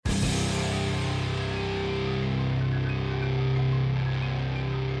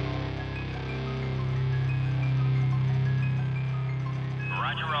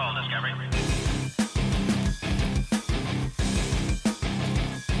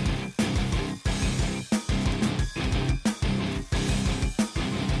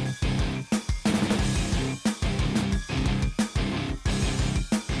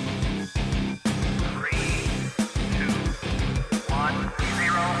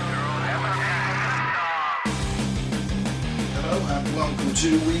welcome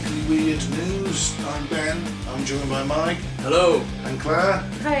to Weekly Weird News. I'm Ben, I'm joined by Mike. Hello. And Claire.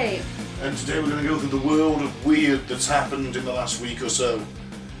 Hey. And today we're going to go through the world of weird that's happened in the last week or so.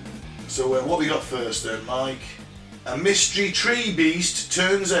 So what we got first then, Mike? A mystery tree beast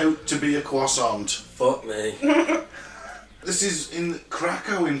turns out to be a croissant. Fuck me. This is in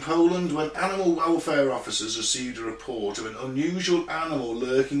Krakow in Poland when animal welfare officers received a report of an unusual animal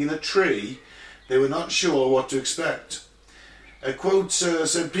lurking in a tree. They were not sure what to expect. A quote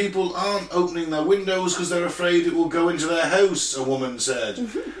said, "People aren't opening their windows because they're afraid it will go into their house," a woman said.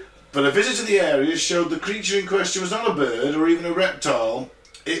 But a visit to the area showed the creature in question was not a bird or even a reptile.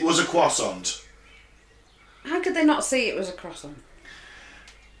 It was a croissant. How could they not see it was a croissant?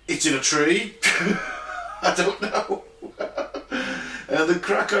 It's in a tree. I don't know. The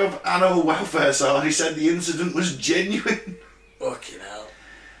Krakow Animal Welfare Society said the incident was genuine. Fucking hell.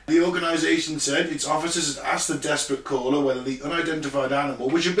 The organisation said its officers had asked the desperate caller whether the unidentified animal,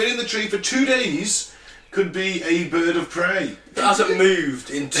 which had been in the tree for 2 days, could be a bird of prey. If it hasn't moved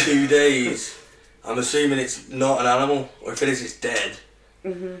in 2 days, I'm assuming it's not an animal, or if it is, it's dead.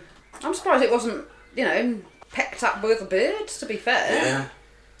 Mm-hmm. I'm surprised it wasn't, pecked at by the birds, to be fair. Yeah.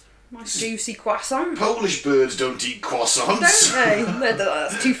 Nice juicy croissant. Polish birds don't eat croissants. Don't they?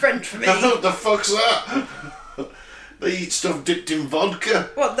 That's too French for me. What the fuck's that? They eat stuff dipped in vodka.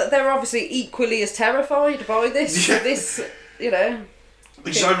 Well, they're obviously equally as terrified by this, Yeah.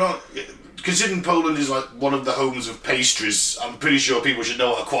 Which I'm not... Considering Poland is like one of the homes of pastries, I'm pretty sure people should know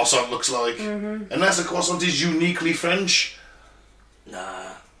what a croissant looks like. Mm-hmm. Unless a croissant is uniquely French. Nah.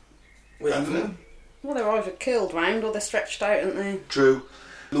 I don't know. Well, they're either killed round or they're stretched out, aren't they? True.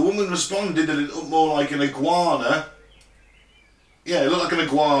 The woman responded that it looked more like an iguana. Yeah, it looked like an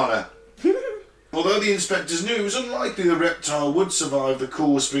iguana. Although the inspectors knew it was unlikely the reptile would survive the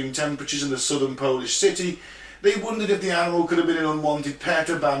cool spring temperatures in the southern Polish city, they wondered if the animal could have been an unwanted pet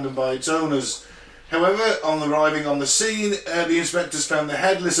abandoned by its owners. However, on arriving on the scene, the inspectors found the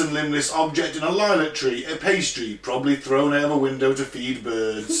headless and limbless object in a lilac tree, a pastry, probably thrown out of a window to feed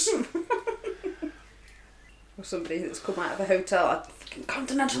birds. Or somebody that's come out of a hotel at fucking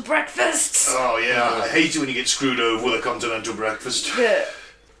continental breakfasts. Oh yeah, I hate it when you get screwed over with a continental breakfast. Yeah.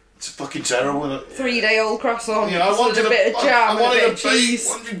 It's fucking terrible, isn't it? 3-day-old croissant. Yeah, I wanted a bit of jam and a bit of cheese.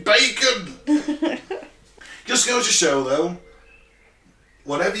 wanted bacon. Just goes to show, though,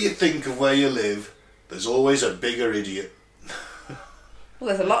 whatever you think of where you live, there's always a bigger idiot. Well,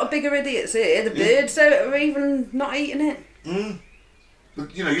 there's a lot of bigger idiots here. The birds are even not eating it.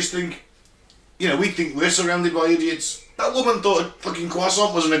 But, you just think, we think we're surrounded by idiots. That woman thought a fucking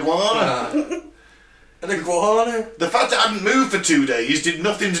croissant was an iguana. An iguana? The fact it hadn't moved for 2 days did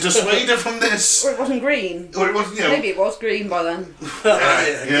nothing to dissuade her from this. Or it wasn't green. Or it wasn't, Maybe it was green by then.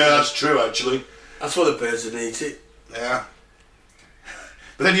 Yeah, that's true, actually. That's why the birds would eat it. Yeah.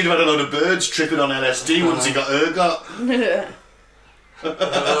 But then you'd have had a load of birds tripping on LSD once he got ergot.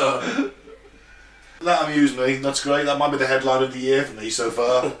 That amused me. That's great. That might be the headline of the year for me so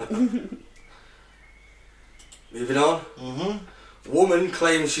far. Moving on. Mm-hmm. Woman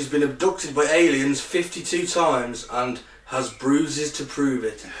claims she's been abducted by aliens 52 times and has bruises to prove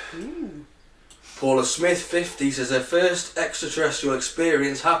it. Paula Smith, 50, says her first extraterrestrial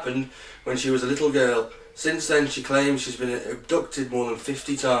experience happened when she was a little girl. Since then, she claims she's been abducted more than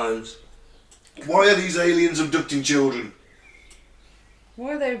 50 times. Why are these aliens abducting children?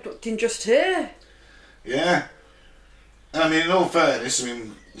 Why are they abducting just her? Yeah. I mean, in all fairness,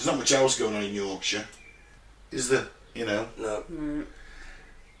 there's not much else going on in Yorkshire. Is there? No.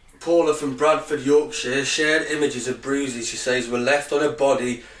 Paula from Bradford, Yorkshire, shared images of bruises she says were left on her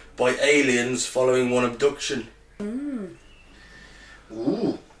body by aliens following one abduction.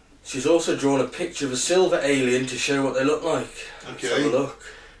 Ooh. She's also drawn a picture of a silver alien to show what they look like. Okay. Let's have a look.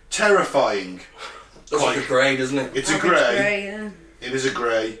 Terrifying. Looks like a grey, doesn't it? It's a Average grey. grey, yeah. It is a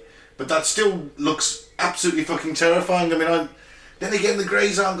grey. But that still looks absolutely fucking terrifying. Then again, the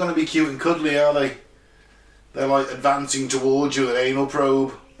greys aren't going to be cute and cuddly, are they? They're like advancing towards you with an anal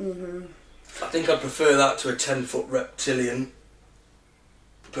probe. Mm-hmm. I think I'd prefer that to a 10-foot reptilian,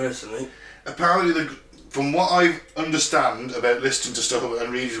 personally. Apparently, from what I understand about listening to stuff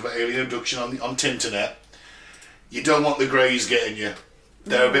and reading about alien abduction on Tinternet, you don't want the greys getting you.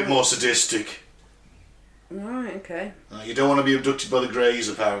 They're a bit more sadistic. Right, okay. You don't want to be abducted by the greys,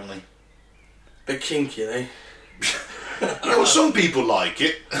 apparently. Bit kinky, eh? Some people like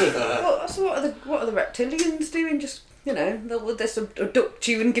it. Well, so what are the reptilians doing? Just, they'll just abduct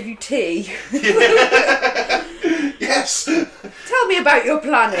you and give you tea. Yeah, Yes. Tell me about your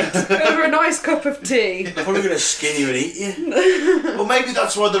planet over a nice cup of tea. They're probably going to skin you and eat you. Well, maybe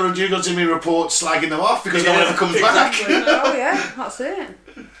that's why the review got to me report slagging them off, because no one ever comes exactly. back. Oh yeah, that's it.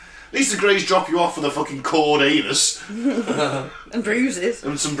 At least the Greys drop you off with a fucking cord anus And bruises.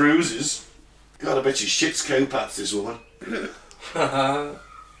 and some bruises. God, I bet she shits cow-pats, this woman.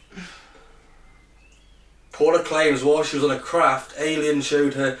 Paula claims while she was on a craft, aliens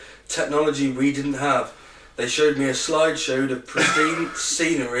showed her technology we didn't have. They showed me a slideshow of pristine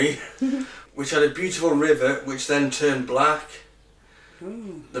scenery, which had a beautiful river, which then turned black.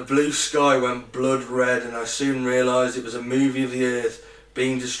 The blue sky went blood red, and I soon realised it was a movie of the Earth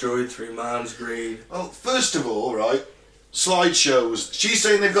being destroyed through man's greed. Well, first of all, right, slideshows. She's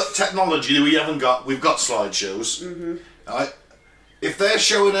saying they've got technology that we haven't got. We've got slideshows. Right? If they're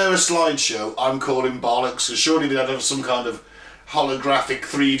showing her a slideshow, I'm calling bollocks, because surely they'd have some kind of holographic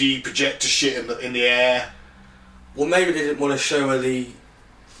 3D projector shit in the air. Well, maybe they didn't want to show her the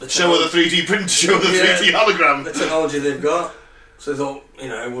Show her the 3D print, show her the 3D hologram. the technology they've got. So they thought,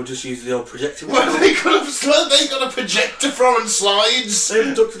 we'll just use the old projector. Well, they got a projector from and slides. They've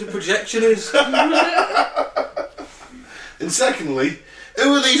abducted the projectionist. And secondly,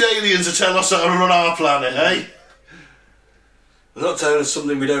 who are these aliens to tell us how to run our planet, eh? They're not telling us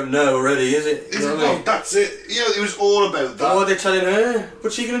something we don't know already, is it? You know what I mean? That's it. It was all about that. What are they telling her?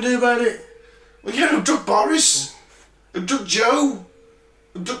 What's she going to do about it? Well, abduct Boris. Abduct Joe.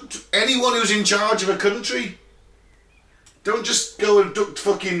 Abduct anyone who's in charge of a country. Don't just go and abduct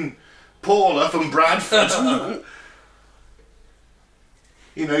fucking Paula from Bradford.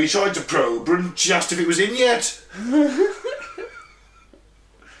 You tried to probe her and she asked if it was in yet.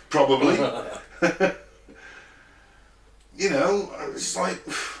 Probably. It's like...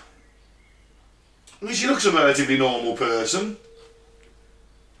 I mean, she looks a relatively normal person.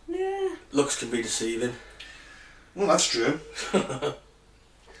 Yeah. Looks can be deceiving. Well, that's true.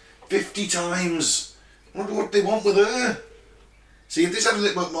 50 times. I wonder what they want with her. See, if this had a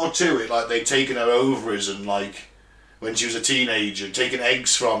little bit more to it, like they'd taken her ovaries and, like, when she was a teenager, taken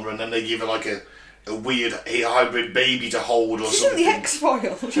eggs from her and then they give her, like, a weird hybrid baby to hold or She's something. in the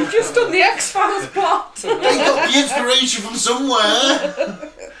X-Files. You've just done the X-Files plot. They got the inspiration from somewhere.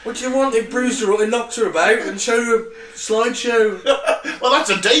 What do you want? They bruised her up, they knocked her about and showed her a slideshow. Well, that's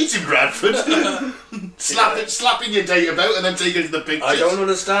a date in Bradford. Slapping your date about and then taking the pictures. I don't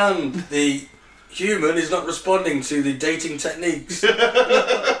understand. The human is not responding to the dating techniques.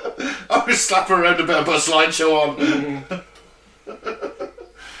 I would slap her around a bit and put a slideshow on.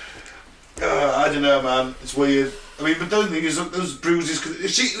 I don't know, man. It's weird. I mean, but the only thing is, look, those bruises.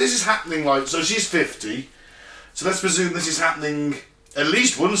 This is happening so she's 50. So let's presume this is happening at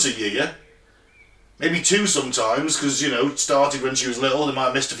least once a year. Maybe two sometimes, because, it started when she was little. They might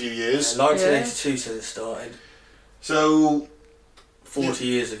have missed a few years. 1982 said it started. So 40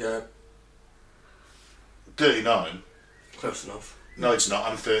 years ago. 39. Close enough. No, it's not.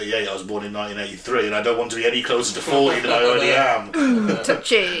 I'm 38. I was born in 1983, and I don't want to be any closer to 40 than I already am.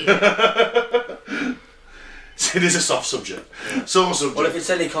 Touchy. It is a soft subject. Sore subject. Well, if it's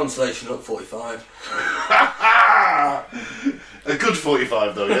any consolation, look, 45. A good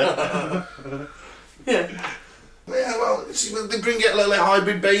 45, though, yeah? Yeah. Yeah, well, they bring it a little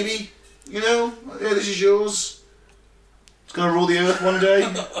hybrid baby, Yeah, this is yours. It's going to rule the earth one day.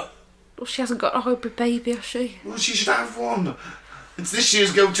 Well, she hasn't got a hybrid baby, has she? Well, she should have one. It's this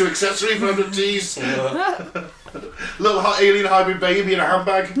year's go-to accessory for abductees. Little hot alien hybrid baby in a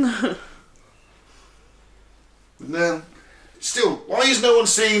handbag. No. Still, why is no one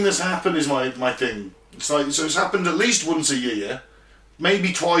seeing this happen is my thing. It's like, so it's happened at least once a year.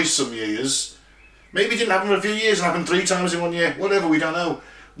 Maybe twice some years. Maybe it didn't happen for a few years and happened 3 times in 1 year. Whatever, we don't know.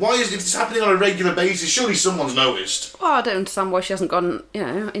 Why is if it's happening on a regular basis, surely someone's noticed. Well, I don't understand why she hasn't gone,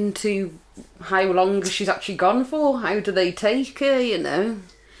 into how long she's actually gone for. How do they take her,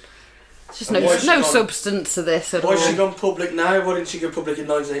 It's just no substance to this at all. Why has she gone public now? Why didn't she go public in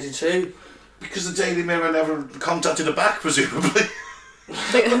 1982? Because the Daily Mirror never contacted her back, presumably.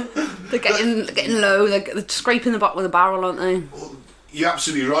 They're getting low, they're scraping the bottom of the barrel, aren't they? Well, you're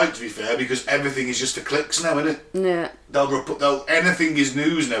absolutely right, to be fair, because everything is just for clicks now, isn't it? Yeah. Anything is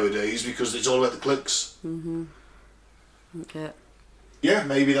news nowadays because it's all about the clicks. Mm-hmm. Okay. Yeah,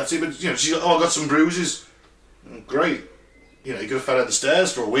 maybe that's it, but, she's got, I got some bruises. Great. You could have fell out the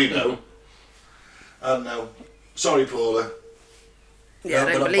stairs for all we know. I don't know. Sorry, Paula. Yeah,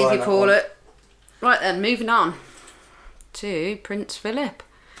 I don't believe you, Paula. Right then, moving on to Prince Philip.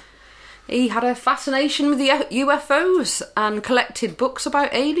 He had a fascination with the UFOs and collected books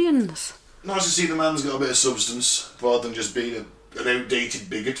about aliens. Nice to see the man's got a bit of substance rather than just being an outdated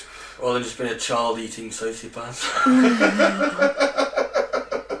bigot. Or they've just been a child-eating sociopath.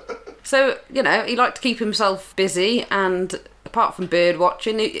 So, you know, he liked to keep himself busy, and apart from bird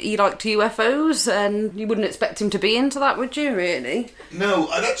watching, he liked UFOs, and you wouldn't expect him to be into that, would you, really? No,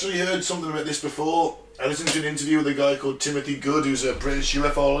 I'd actually heard something about this before. I listened to an interview with a guy called Timothy Good, who's a British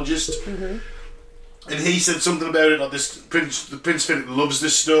ufologist, and he said something about it like this: Prince Philip loves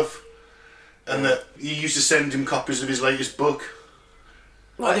this stuff, and that he used to send him copies of his latest book.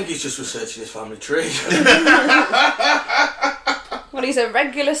 I think he's just researching his family tree. Well, he's a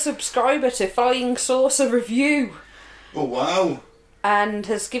regular subscriber to Flying Saucer Review. Oh wow! And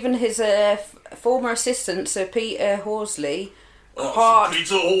has given his former assistant, Sir Peter Horsley, carte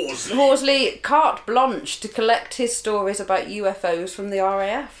blanche to collect his stories about UFOs from the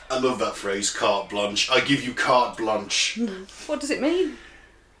RAF. I love that phrase, carte blanche. I give you carte blanche. What does it mean?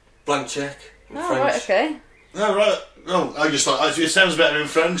 Blank check in Oh, French. right, okay. Oh, right. Oh, I just thought it sounds better in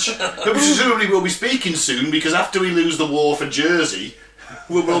French. But presumably we'll be speaking soon, because after we lose the war for Jersey,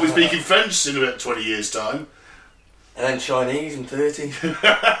 we'll be speaking French in about 20 years' time. And then Chinese in 30.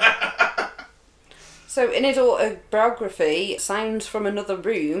 So in his autobiography, Sounds from Another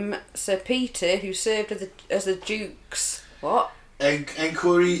Room, Sir Peter, who served as the Duke's... What?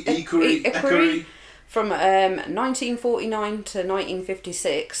 Equerry. From 1949 to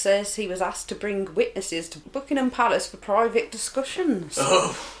 1956, says he was asked to bring witnesses to Buckingham Palace for private discussions.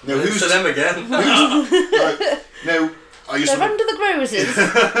 Oh, Now, who's to them again? Right, now, They're under the roses.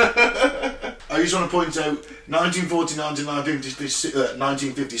 I just want to point out, 1949 to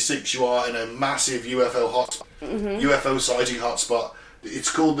 1956, you are in a massive UFO hotspot, UFO sighting hotspot. It's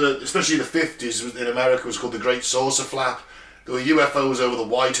called especially the 50s in America, was called the Great Saucer Flap. There were UFOs over the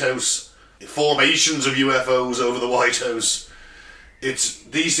White House, formations of UFOs over the White House.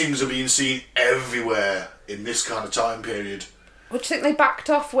 These things are being seen everywhere in this kind of time period. What do you think they backed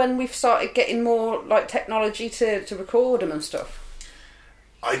off when we've started getting more like technology to record them and stuff?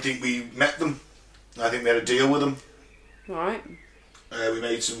 I think we met them. I think we had a deal with them. Right. We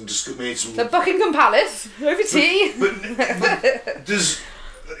made some. The Buckingham Palace over tea. But there's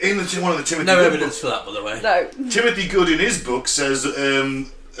one of the Timothy. No Good evidence books, for that, by the way. No. Timothy Good in his book says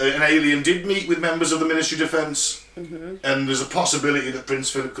an alien did meet with members of the Ministry of Defence, and there's a possibility that Prince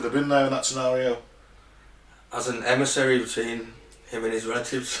Philip could have been there in that scenario. As an emissary between him and his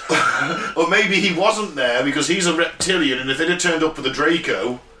relatives. Or maybe he wasn't there because he's a reptilian, and if they'd have turned up with a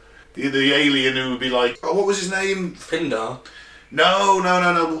Draco, the alien who would be like, oh, what was his name? Pindar. No.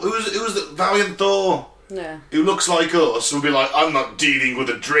 It was the Valiant Thor. Yeah. Who looks like us would be like, I'm not dealing with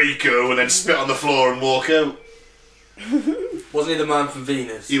a Draco, and then spit on the floor and walk out. Wasn't he the man from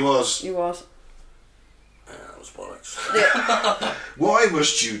Venus? He was. He was. That was bollocks. Yeah. Why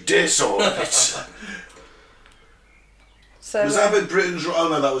must you disorbit? So, Was that about Britain's... Oh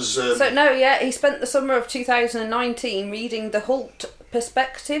no, that was... he spent the summer of 2019 reading the Hult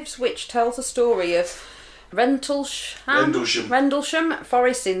Perspectives, which tells the story of Rendlesham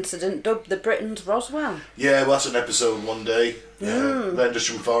forest incident dubbed the Britain's Roswell. Yeah, well, that's an episode one day.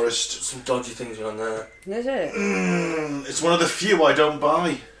 Rendlesham Forest. Some dodgy things on there. Is it? It's one of the few I don't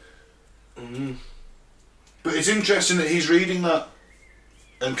buy. But it's interesting that he's reading that.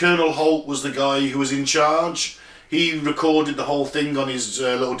 And Colonel Holt was the guy who was in charge. He recorded the whole thing on his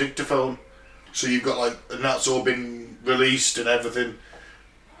little dictaphone. So you've got and that's all been released and everything.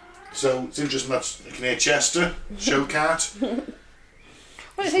 So it's interesting that you can hear Chester, Showcat.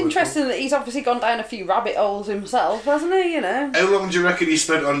 Well, it's interesting that he's obviously gone down a few rabbit holes himself, hasn't he, you know? How long do you reckon he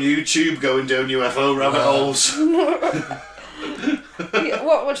spent on YouTube going down UFO rabbit holes?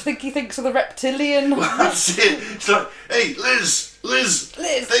 What do you think he thinks of the reptilian? Well, that's it. It's like, hey, Liz,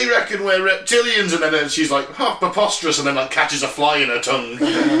 they reckon we're reptilians, and then she's like, oh, preposterous, and then catches a fly in her tongue.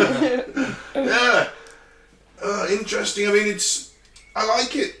 Yeah. Interesting. I mean, I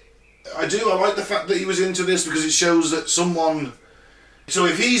like it. I do. I like the fact that he was into this because it shows that someone... So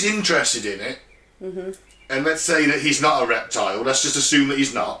if he's interested in it, and let's say that he's not a reptile, let's just assume that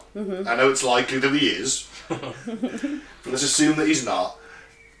he's not. I know it's likely that he is, but let's assume that he's not.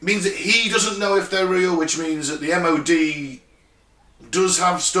 It means that he doesn't know if they're real, which means that the MOD does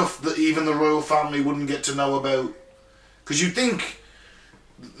have stuff that even the royal family wouldn't get to know about. Because you'd think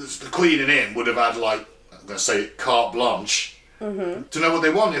the Queen and him would have had, I'm going to say it, carte blanche, to know what they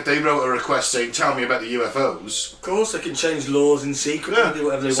want if they wrote a request saying, tell me about the UFOs. Of course, they can change laws in secret and do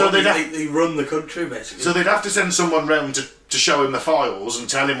whatever they want. They run the country, basically. So they'd have to send someone round to show him the files and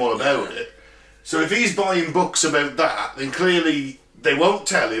tell him all about it. So if he's buying books about that, then clearly they won't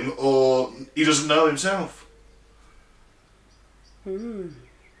tell him, or he doesn't know himself.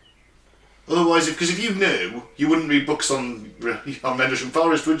 Otherwise, because if you knew, you wouldn't read books on Rendlesham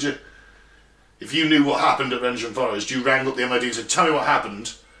Forest, would you? If you knew what happened at Rendlesham Forest, you rang up the MID and said, tell me what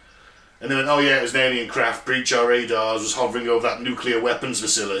happened. And they went, oh yeah, it was an alien craft, breached our radars, was hovering over that nuclear weapons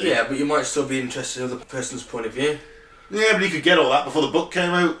facility. Yeah, but you might still be interested in the other person's point of view. Yeah, but he could get all that before the book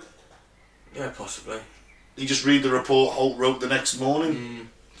came out. Yeah, possibly. You just read the report Holt wrote the next morning.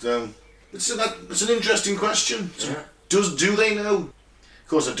 So, it's an interesting question. Yeah. Do they know? Of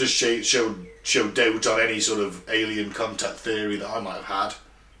course, it does show doubt on any sort of alien contact theory that I might have had. Do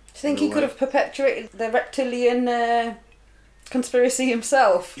you think he could have perpetuated the reptilian conspiracy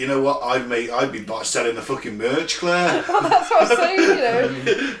himself? You know what? I'd be selling the fucking merch, Claire. Well, that's what I'm saying, you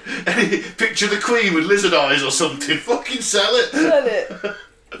know. Picture the Queen with lizard eyes or something. Fucking sell it. Sell it.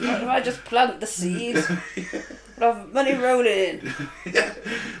 If I just plant the seeds, I'll have money rolling in. Yeah.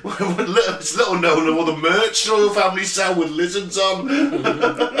 It's little known of all the merch the royal family sell with lizards on.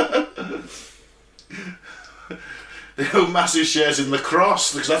 They own massive shares in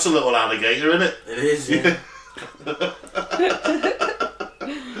lacrosse because that's a little alligator, isn't it? It is, yeah.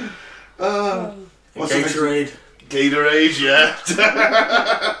 What's Gatorade. Gatorade, yeah.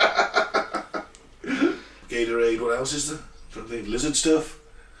 Gatorade, what else is there? Something lizard stuff?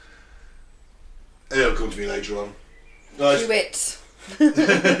 It'll come to me later on. Right. Chewits.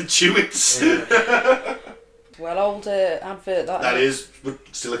 Chewits. Yeah. Well, old advert That is, but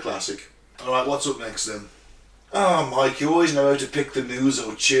still a classic. Alright, what's up next then? Oh, Mike, you always know how to pick the news that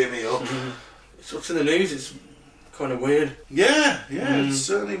will cheer me up. So what's in the news? It's kind of weird. Yeah, it's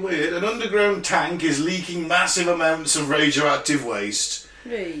certainly weird. An underground tank is leaking massive amounts of radioactive waste.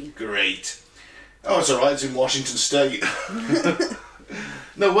 Really? Great. Oh, it's alright, it's in Washington State.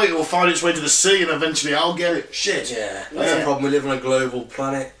 No, wait, it will find its way to the sea and eventually I'll get it. Shit. Yeah, that's the problem. We live on a global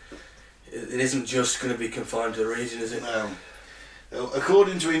planet. It isn't just going to be confined to a region, is it? No.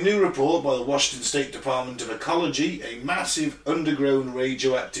 According to a new report by the Washington State Department of Ecology, a massive underground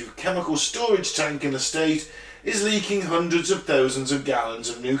radioactive chemical storage tank in the state is leaking hundreds of thousands of gallons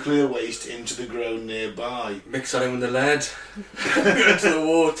of nuclear waste into the ground nearby. Mix that in with the lead, go into the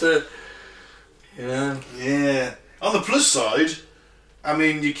water, you know. Yeah. On the plus side, I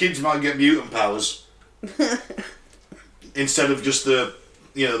mean, your kids might get mutant powers instead of just the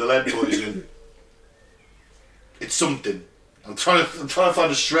lead poisoning. It's something. I'm trying to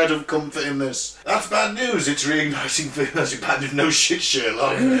find a shred of comfort in this. That's bad news. It's reigniting fears. Bad news. No shit,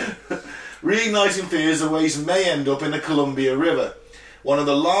 Sherlock. Reigniting fears the waste may end up in the Columbia River, one of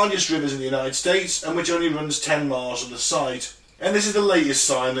the largest rivers in the United States, and which only runs 10 miles from the site. And this is the latest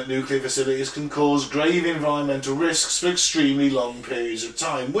sign that nuclear facilities can cause grave environmental risks for extremely long periods of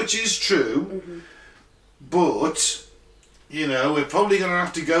time, which is true. But, we're probably going to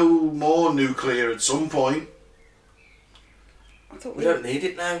have to go more nuclear at some point. I thought We don't need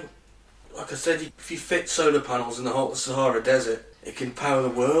it now. Like I said, if you fit solar panels in the whole Sahara Desert, it can power the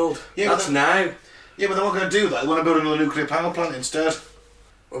world. Yeah, that's now. Yeah, but they're not going to do that. They want to build another nuclear power plant instead.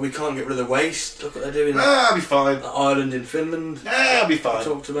 Well, we can't get rid of the waste. Look what they're doing. I'll be fine. That island in Finland. I'll be I fine.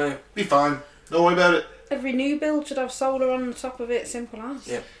 talked about. Be fine. Don't worry about it. every new build should have solar on the top of it, simple as.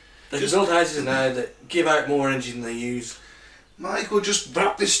 Yeah. They can build houses now that give out more energy than they use. Mike, we'll just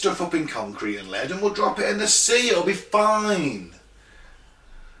wrap this stuff up in concrete and lead and we'll drop it in the sea. It'll be fine.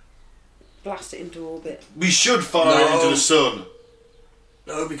 Blast it into orbit. We should fire it into the sun.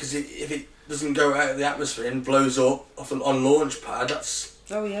 No, because if it doesn't go out of the atmosphere and blows up off on launch pad, that's...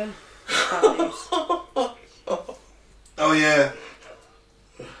 Oh yeah. Bad news. Oh yeah.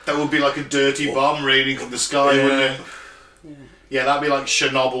 That would be like a dirty bomb raining from the sky, Yeah. wouldn't it? Yeah. Yeah, that'd be like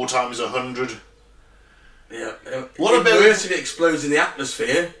Chernobyl times 100. Yeah. What about worse if it explodes in the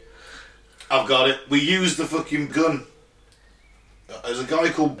atmosphere? I've got it. We used the fucking gun. There's a guy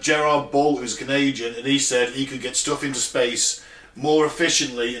called Gerard Bolt who's Canadian, and he said he could get stuff into space more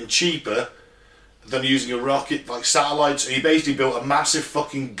efficiently and cheaper than using a rocket, like satellites. He basically built a massive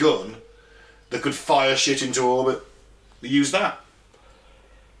fucking gun that could fire shit into orbit. We used that.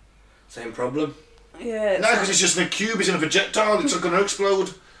 Same problem. Yeah. No, because it's just in a cube, it's in a projectile, it's not going to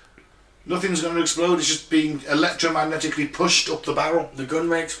explode. Nothing's going to explode, it's just being electromagnetically pushed up the barrel. The gun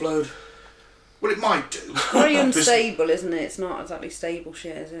may explode. Well, it might do. very unstable, isn't it? It's not exactly stable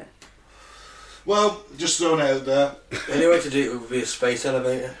shit, is it? Well, just thrown out there. The only way to do it would be a space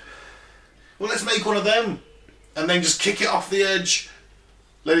elevator. Well, let's make one of them. And then just kick it off the edge.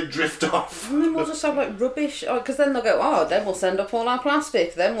 Let it drift off. And then we'll just have like rubbish, because then they'll go, then we'll send up all our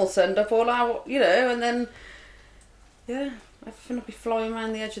plastic, then we'll send up all our, and then, yeah, everything will be flying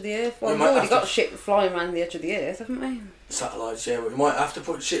around the edge of the earth. Well, We we've might already have got to- shit flying around the edge of the earth, haven't we? Satellites, yeah, but we might have to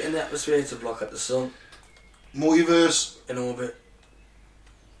put shit in the atmosphere to block out the sun Multiverse. in orbit.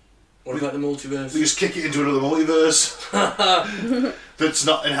 What about the multiverse? We just kick it into another multiverse that's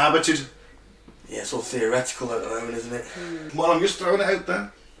not inhabited. Yeah, it's all theoretical at the moment, isn't it? Well, I'm just throwing it out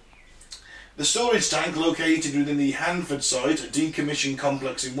there. The storage tank located within the Hanford site, a decommissioned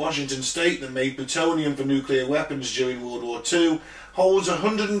complex in Washington state that made plutonium for nuclear weapons during World War II, holds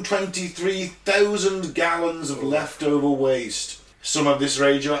 123,000 gallons of leftover waste. Some of this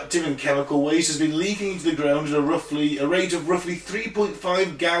radioactive and chemical waste has been leaking into the ground at a rate of roughly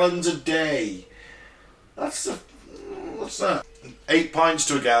 3.5 gallons a day. What's that? 8 pints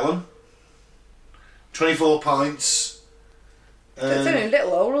to a gallon. 24 pints. It's only a little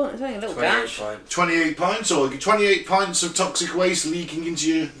hole, it's only a little dash. 28 pints, or 28 pints of toxic waste leaking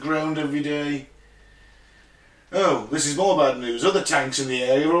into your ground every day. Oh, this is more bad news. Other tanks in the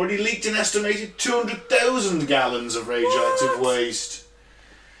area have already leaked an estimated 200,000 gallons of radioactive waste.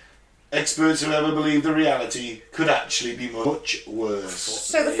 Experts, however, believe the reality could actually be much worse.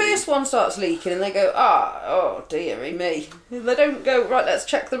 So the first one starts leaking and they go, oh dearie me. They don't go, right, let's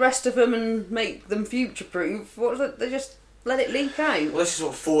check the rest of them and make them future-proof. What is it? They just let it leak out. Well, this is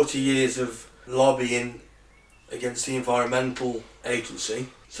what 40 years of lobbying against the Environmental Agency,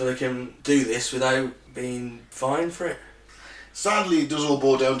 so they can do this without being fined for it. Sadly, it does all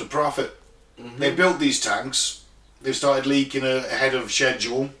boil down to profit. Mm-hmm. They built these tanks, they've started leaking ahead of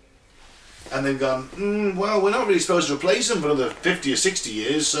schedule, and they've gone, well, we're not really supposed to replace them for another 50 or 60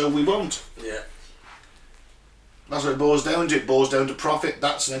 years, so we won't. Yeah. That's what it boils down to. It boils down to profit.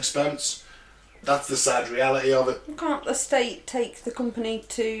 That's an expense. That's the sad reality of it. Can't the state take the company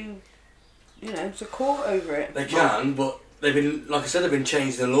to court over it? They can, but they've been, like I said, they've been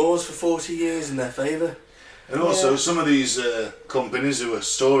changing the laws for 40 years in their favour. And also, some of these companies who are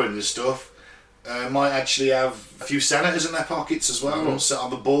storing this stuff might actually have a few senators in their pockets as well, or sit on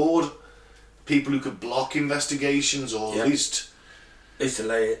the board. People who could block investigations, or at least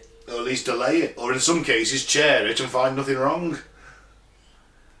delay it. Or at least delay it, or in some cases chair it and find nothing wrong.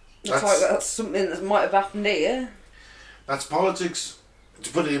 That's something that might have happened here. That's politics.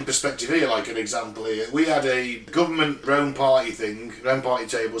 To put it in perspective here, like an example here, we had a government round party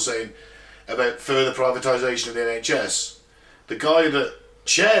table saying about further privatisation of the NHS. The guy that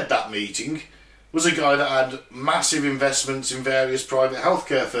chaired that meeting was a guy that had massive investments in various private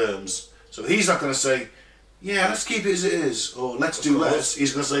healthcare firms. So he's not going to say, yeah, let's keep it as it is, or let's do less.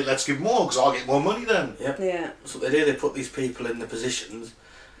 He's going to say, let's give more, because I'll get more money then. Yep. Yeah. That's what they do. They put these people in the positions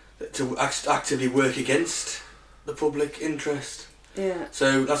to actively work against the public interest. Yeah.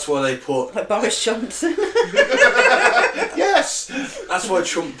 So that's why they put... Like Boris Johnson. Yes! That's why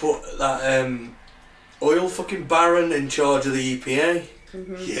Trump put that oil fucking baron in charge of the EPA.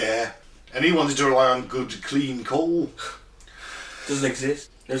 Mm-hmm. Yeah. And he wanted to rely on good, clean coal. Doesn't exist.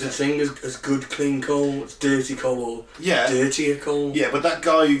 There's a thing as good, clean coal. It's dirty coal or dirtier coal. Yeah, but that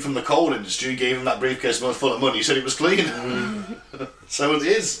guy from the coal industry gave him that briefcase full of money. He said it was clean. So it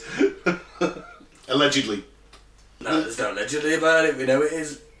is. Allegedly. No, there's no allegedly about it. We know it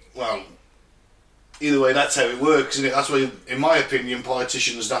is. Well, either way, that's how it works, isn't it? That's why, in my opinion,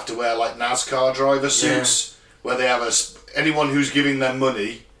 politicians have to wear like NASCAR driver suits, where they have anyone who's giving them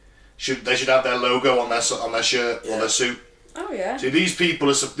money should have their logo on their shirt or their suit. Oh yeah. See, these people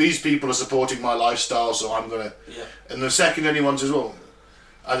are supporting my lifestyle, so I'm gonna. Yeah. And the second anyone says, well,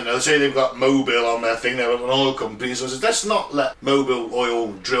 I don't know, say they've got Mobil on their thing, they're an oil company, so I says, let's not let Mobil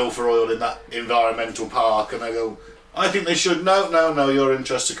oil drill for oil in that environmental park. And I go, I think they should. No, your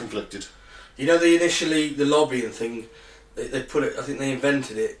interests are conflicted. You know, the lobbying thing, they put it, I think they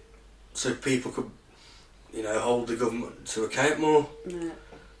invented it so people could, hold the government to account more. Yeah.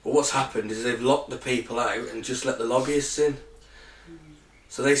 But what's happened is they've locked the people out and just let the lobbyists in.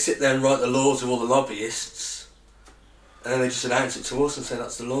 So they sit there and write the laws of all the lobbyists, and then they just announce it to us and say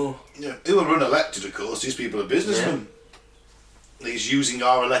that's the law. Yeah, who are unelected, of course. These people are businessmen. Yeah. He's using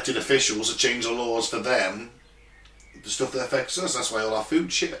our elected officials to change the laws for them, the stuff that affects us. That's why all our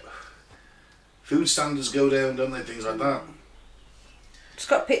food standards go down, don't they? Things like that. Just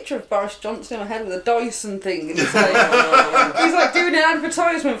got a picture of Boris Johnson in my head with a Dyson thing, and he's like, he's like doing an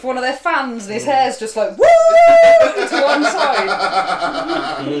advertisement for one of their fans, and his hair's just like woo to one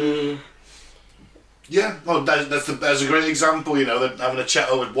side. Yeah, well, that's a great example. They're having a chat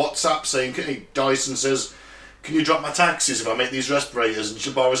over WhatsApp saying, Dyson says, "Can you drop my taxes if I make these respirators?" And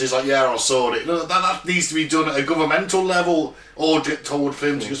Boris is like, "Yeah, I'll sort it." That needs to be done at a governmental level, or get told for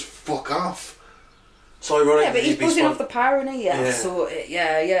him to just fuck off. It's ironic. Yeah, but he's buzzing off the power, and sort it.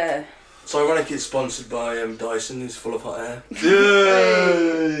 Yeah. It's ironic it's sponsored by Dyson, who's full of hot air.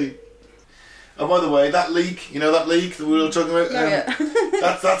 Yay! Oh, by the way, that leak, that leak that we were talking about?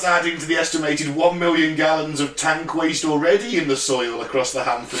 That's adding to the estimated 1 million gallons of tank waste already in the soil across the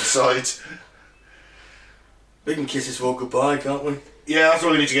Hanford site. We can kiss this world goodbye, can't we? Yeah, that's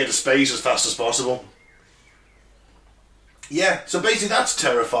why we need to get to space as fast as possible. Yeah, so basically that's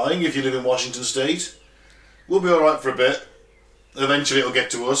terrifying if you live in Washington State. We'll be alright for a bit. Eventually it'll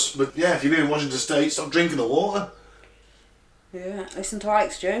get to us. But yeah, if you live in Washington State, stop drinking the water. Yeah, listen to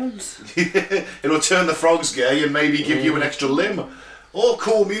Alex Jones. It'll turn the frogs gay and maybe give you an extra limb. Or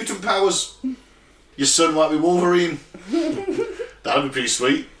cool mutant powers. Your son might be Wolverine. That'd be pretty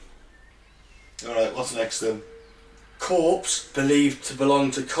sweet. Alright, what's next then? Corpse believed to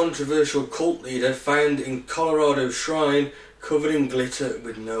belong to controversial cult leader found in Colorado shrine covered in glitter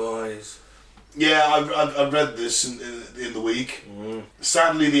with no eyes. Yeah, I've read this in the week.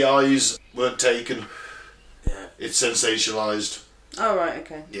 Sadly, the eyes weren't taken. Yeah. It's sensationalised. Oh, right,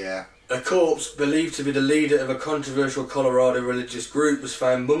 okay. Yeah. A corpse believed to be the leader of a controversial Colorado religious group was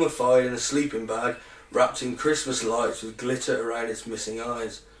found mummified in a sleeping bag wrapped in Christmas lights with glitter around its missing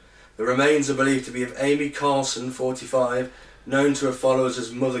eyes. The remains are believed to be of Amy Carlson, 45, known to her followers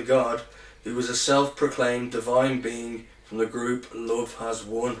as Mother God, who was a self-proclaimed divine being from the group Love Has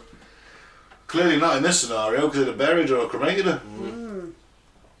Won. Clearly not in this scenario because they'd have buried her or cremated her.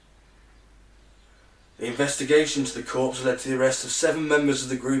 The investigation into the corpse led to the arrest of 7 members of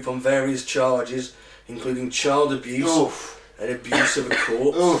the group on various charges, including child abuse and abuse of a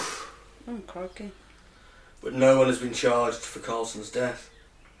corpse. Oh, crikey. But no one has been charged for Carlson's death.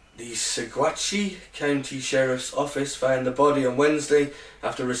 The Saguache County Sheriff's Office found the body on Wednesday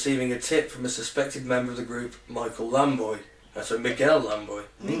after receiving a tip from a suspected member of the group, Miguel Lamboy.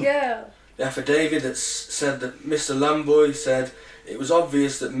 Miguel. The affidavit that said that Mr. Lamboy said it was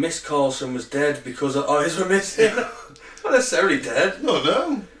obvious that Miss Carlson was dead because her eyes were missing. Not necessarily dead.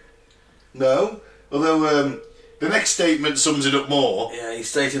 No. Although the next statement sums it up more. Yeah, he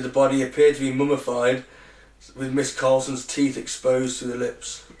stated the body appeared to be mummified with Miss Carlson's teeth exposed to the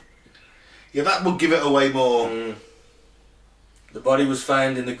lips. Yeah, that would give it away more. The body was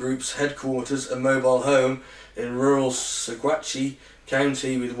found in the group's headquarters, a mobile home in rural Saguache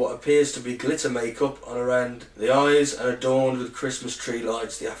County, with what appears to be glitter makeup on around the eyes and adorned with Christmas tree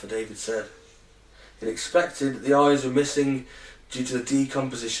lights, the affidavit said. It expected the eyes were missing due to the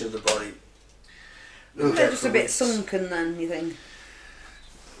decomposition of the body. They're just a bit sunken then, you think?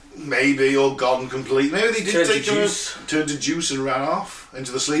 Maybe, or gone completely. Maybe they did Turned to take juice. Turned to juice and ran off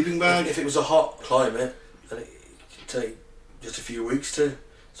into the sleeping bag. If it was a hot climate, then it can take just a few weeks to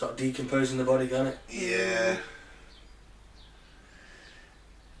start decomposing the body, can't it? Yeah.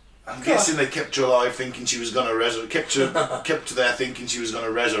 I'm guessing they kept her alive thinking she was going to resurrect. Kept her there thinking she was going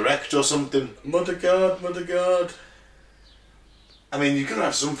to resurrect or something. Mother God, Mother God. I mean, you gotta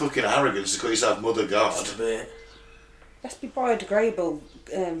have some fucking arrogance to call yourself Mother God. Just a bit. Let's be biodegradable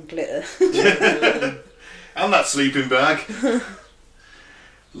glitter. And that sleeping bag.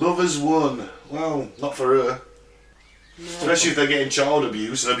 Love Has Won. Well, not for her. No. Especially if they're getting child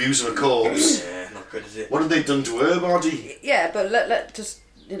abuse and abuse of a corpse. Yeah, not good, is it? What have they done to her body? Yeah, but let just,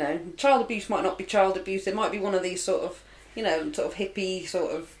 child abuse might not be child abuse. It might be one of these sort of hippie,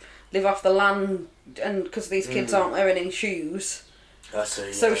 sort of live off the land, and because these kids aren't wearing any shoes. I see,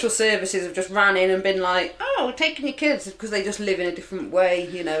 yeah. Social services have just ran in and been like, oh, we're taking your kids, because they just live in a different way,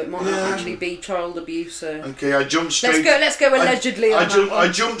 it might not actually be child abuse, so... Okay, I jumped straight... Let's go allegedly I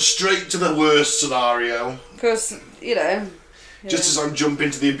jumped straight to the worst scenario. Because, Just as I'm jumping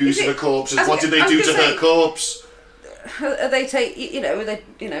to the abuse of a corpse, what did they I was do to gonna her say, corpse? Are they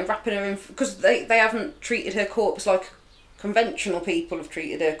wrapping her in... Because they haven't treated her corpse like conventional people have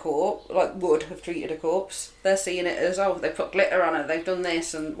treated her corpse, like would have treated a corpse. They're seeing it as, they put glitter on her, they've done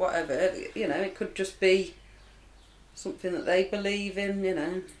this and whatever. It could just be something that they believe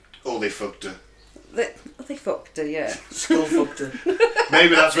in, Oh, they fucked her. They fucked her, yeah. Skull fucked her.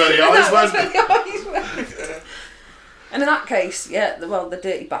 Maybe that's where the eyes went. That's where the eyes went. And in that case, they're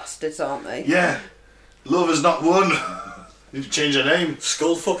dirty bastards, aren't they? Yeah. Love Has Not Won. Need to change her name.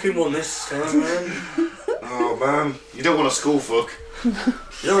 Skull fucking won this time, man. Oh man, you don't want a skull fuck. You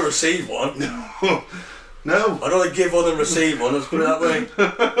don't receive one. No. I'd rather give one than receive one, let's put it that way.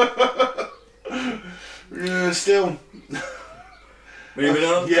 Yeah, still. Moving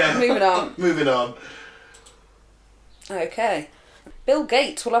on? Yeah. Moving on. Okay. Bill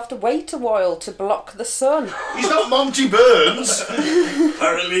Gates will have to wait a while to block the sun. He's not Monty Burns.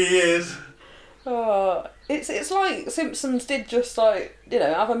 Apparently he is. Oh, it's like Simpsons did just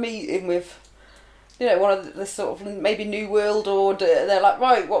have a meeting with, one of the sort of maybe New World Order. They're like,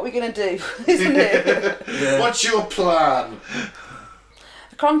 right, what are we going to do? Isn't it? Yeah. What's your plan?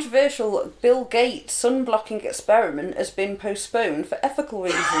 controversial Bill Gates sun-blocking experiment has been postponed for ethical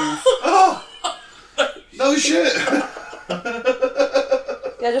reasons. Oh! No shit!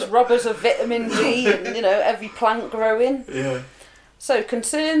 Yeah, just rob us of vitamin D and, every plant growing. Yeah. So,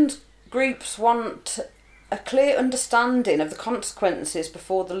 concerned groups want a clear understanding of the consequences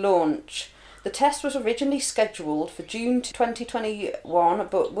before the launch. The test was originally scheduled for June 2021,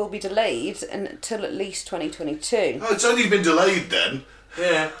 but will be delayed until at least 2022. Oh, it's only been delayed then.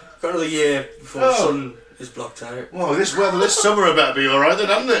 Yeah, got another year before the sun is blocked out. Well, this weather this summer about to be alright then,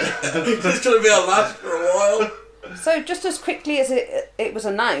 hasn't it? It's going to be a last for a while. So, just as quickly as it was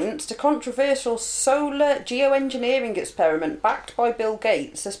announced, a controversial solar geoengineering experiment backed by Bill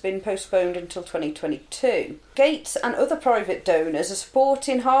Gates has been postponed until 2022. Gates and other private donors are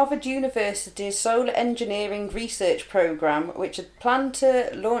supporting Harvard University's solar engineering research programme, which had planned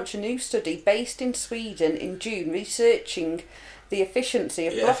to launch a new study based in Sweden in June, researching the efficiency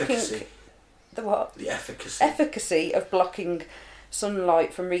of blocking... The what? The efficacy. Efficacy of blocking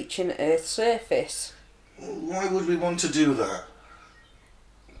sunlight from reaching Earth's surface. Why would we want to do that?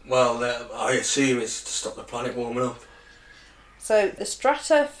 Well, I assume it's to stop the planet warming up. So the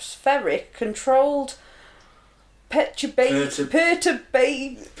stratospheric controlled Call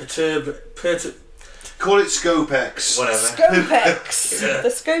it Scopex. Whatever. Scopex. Yeah. The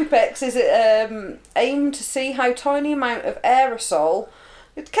Scopex is aimed to see how tiny amount of aerosol,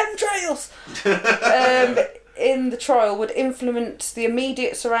 it's chemtrails, in the trial would influence the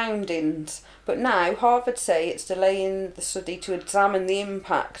immediate surroundings. But now Harvard say it's delaying the study to examine the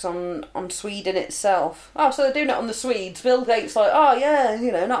impact on Sweden itself. Oh, so they're doing it on the Swedes. Bill Gates like, oh yeah,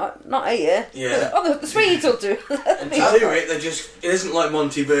 not here. Yeah. Oh, the Swedes will do it. And to do it, it isn't like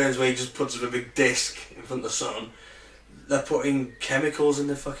Monty Burns where he just puts up a big disc in front of the sun. They're putting chemicals in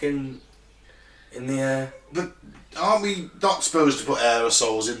the air. But aren't we not supposed to put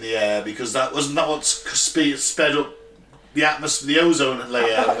aerosols in the air because that what's sped up the atmosphere, the ozone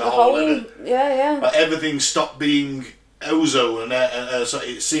layer, the hole in it? Yeah. Like everything stopped being ozone and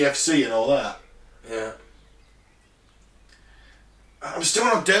CFC and all that. Yeah. I'm still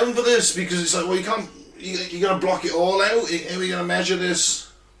not down for this because it's like, well, you can't. You're gonna block it all out. How are we gonna measure this?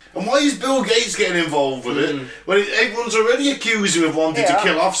 And why is Bill Gates getting involved with it when everyone's already accused him of wanting to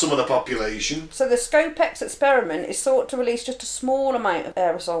kill off some of the population? So the Scopex experiment is thought to release just a small amount of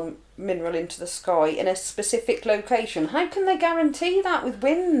aerosol mineral into the sky in a specific location. How can they guarantee that with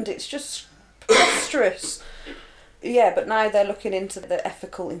wind? It's just preposterous. Yeah, but now they're looking into the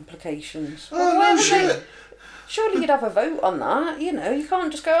ethical implications. Oh, no shit. Surely you'd have a vote on that, you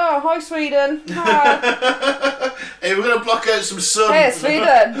can't just go, oh, hi Sweden, hi. Hey, we're going to block out some sun. Hey, Sweden.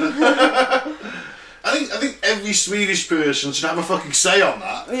 I think every Swedish person should have a fucking say on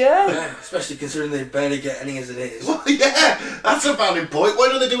that. Yeah, especially considering they barely get any as it is. Well, yeah, that's a valid point. Why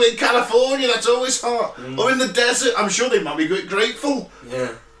don't they do it in California? That's always hot. Or in the desert. I'm sure they might be grateful.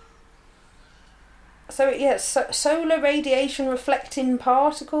 Yeah. So, solar radiation reflecting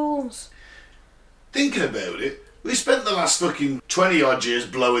particles. Thinking about it, we spent the last fucking 20 odd years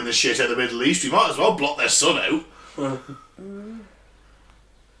blowing the shit out of the Middle East. We might as well block their sun out.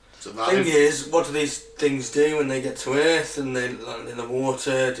 Thing is, what do these things do when they get to Earth and they land in the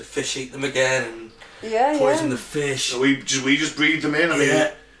water? Do fish eat them again and poison the fish? So we just breathe them in. I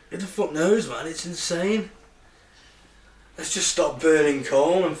mean, who the fuck knows, man? It's insane. Let's just stop burning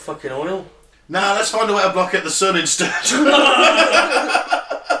coal and fucking oil. Nah, let's find a way to block out the sun instead.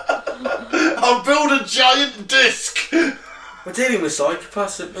 I'll build a giant disc. We're dealing with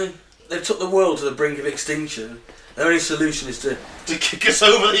psychopaths, aren't we? They've took the world to the brink of extinction. Their only solution is to kick us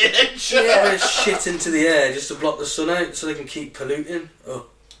over the edge. Throw shit into the air just to block the sun out so they can keep polluting. Oh.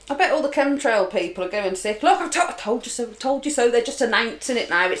 I bet all the chemtrail people are going sick. Look, I told you so, told you so. They're just announcing it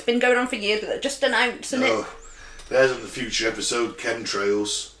now. It's been going on for years, but they're just announcing it. There's in the future episode,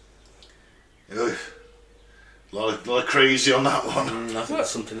 chemtrails. A lot of crazy on that one. I think there's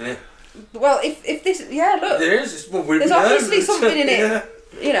something in it. Well, if this, look. There is. There's obviously something in it.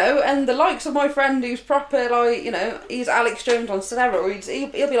 And the likes of my friend who's proper, he's Alex Jones on steroids,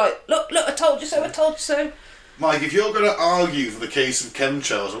 he'll be like, look, I told you so, I told you so. Mike, if you're going to argue for the case of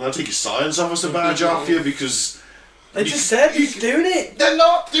chemtrails, I'm going to take your science officer badge off you because... They just said he's doing it. They're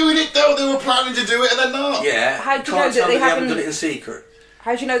not doing it though, they were planning to do it and they're not. Yeah, how do you know that they haven't done it in secret?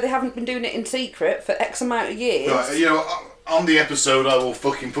 How do you know they haven't been doing it in secret for X amount of years? Right, on the episode I will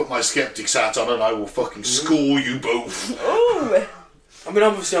fucking put my skeptic's hat on and I will fucking school you both. Ooh. I mean,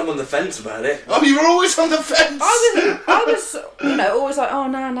 obviously I'm on the fence about it. Oh, you were always on the fence! I was always like, oh,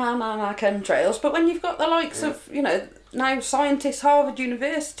 no, chemtrails. But when you've got the likes of, now scientists, Harvard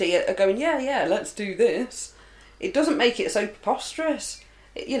University are going, yeah, let's do this. It doesn't make it so preposterous.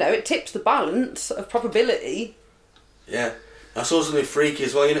 it tips the balance of probability. Yeah. I saw something freaky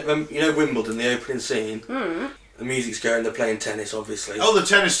as well. You know Wimbledon, the opening scene? The music's going, they're playing tennis, obviously. Oh, the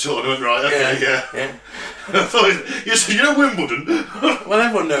tennis tournament, right? Okay, yeah. I thought you said, Wimbledon. Well,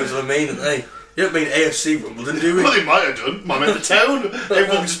 everyone knows what I mean, don't they? You don't mean AFC Wimbledon, do we? Well, they might have done. Might meant the town.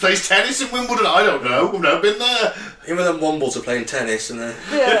 Everyone just plays tennis in Wimbledon. I don't know. We've never been there. Even them Wombles are playing tennis, and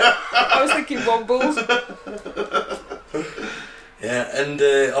Yeah, I was thinking Wombles. yeah, and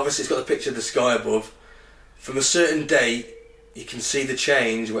obviously it's got the picture of the sky above. From a certain date, you can see the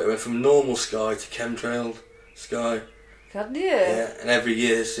change where it went from normal sky to chemtrailed sky. Can you? Yeah, and every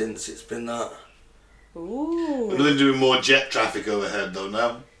year since it's been that. Ooh. They're doing more jet traffic overhead though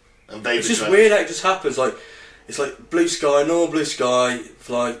now, and vapor It's just traffic. weird how it just happens. Like it's like blue sky, normal blue sky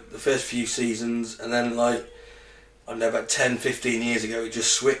for like the first few seasons, and then like I don't know, about 10, 15 years ago, it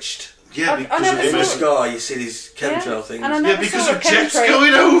just switched. Yeah, I because never of In the saw it. sky, you see these chemtrail Yeah, things. and I yeah, never because saw of a jets chemtrail.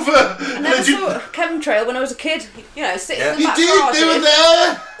 going over. I never saw a chemtrail when I was a kid. Sitting in the You back did. garden. They were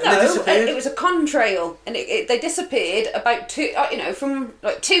there. And they No, disappeared. it was a contrail, and they disappeared about from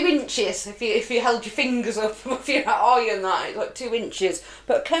like 2 inches. If you held your fingers up with your eye and that, it's like 2 inches.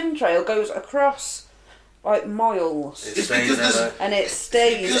 But a chemtrail goes across like miles, It It's stays because there, there's- though. and it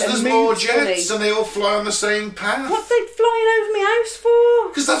stays. Because and there's more moves funny. jets and they all fly on the same path. What they flying over my house for?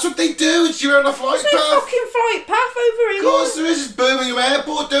 Because that's what they do. It's you're on a flight There's no path. fucking flight path over here. Of course there is. It's Birmingham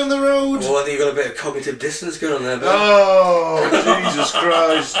Airport down the road. Well, I think you've got a bit of cognitive dissonance going on there, but Oh, Jesus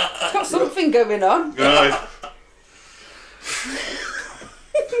Christ. It's got something going on. Right.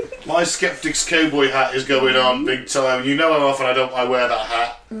 My Skeptics cowboy hat is going on big time. You know how often I wear that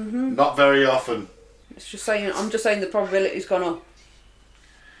hat. Not very often. I'm just saying the probability's gone up.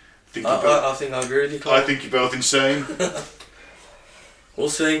 I think I agree with you, Clive. I think you're both insane. We'll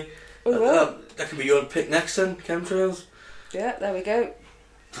see. We will. That could be your pick next then, chemtrails. Yeah, there we go.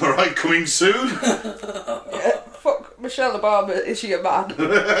 Alright, coming soon. Yeah, fuck Michelle Obama, is she a man?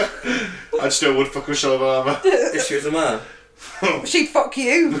 I still would fuck Michelle Obama. If she was a man. She'd fuck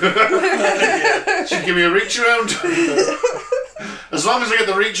you. She'd give me a reach around. As long as I get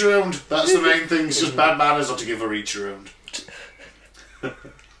the reach around, that's the main thing. It's just bad manners not to give a reach around.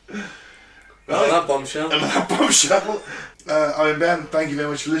 Well, that bombshell. And that bombshell. I'm Ben. Thank you very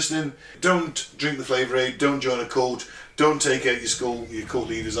much for listening. Don't drink the Flavour Aid. Don't join a cult. Don't take out your cult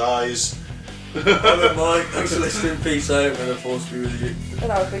leader's eyes. I'm Mike. Thanks for listening. Peace out, and the force be with you.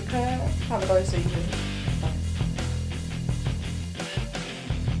 And I think, have a nice evening.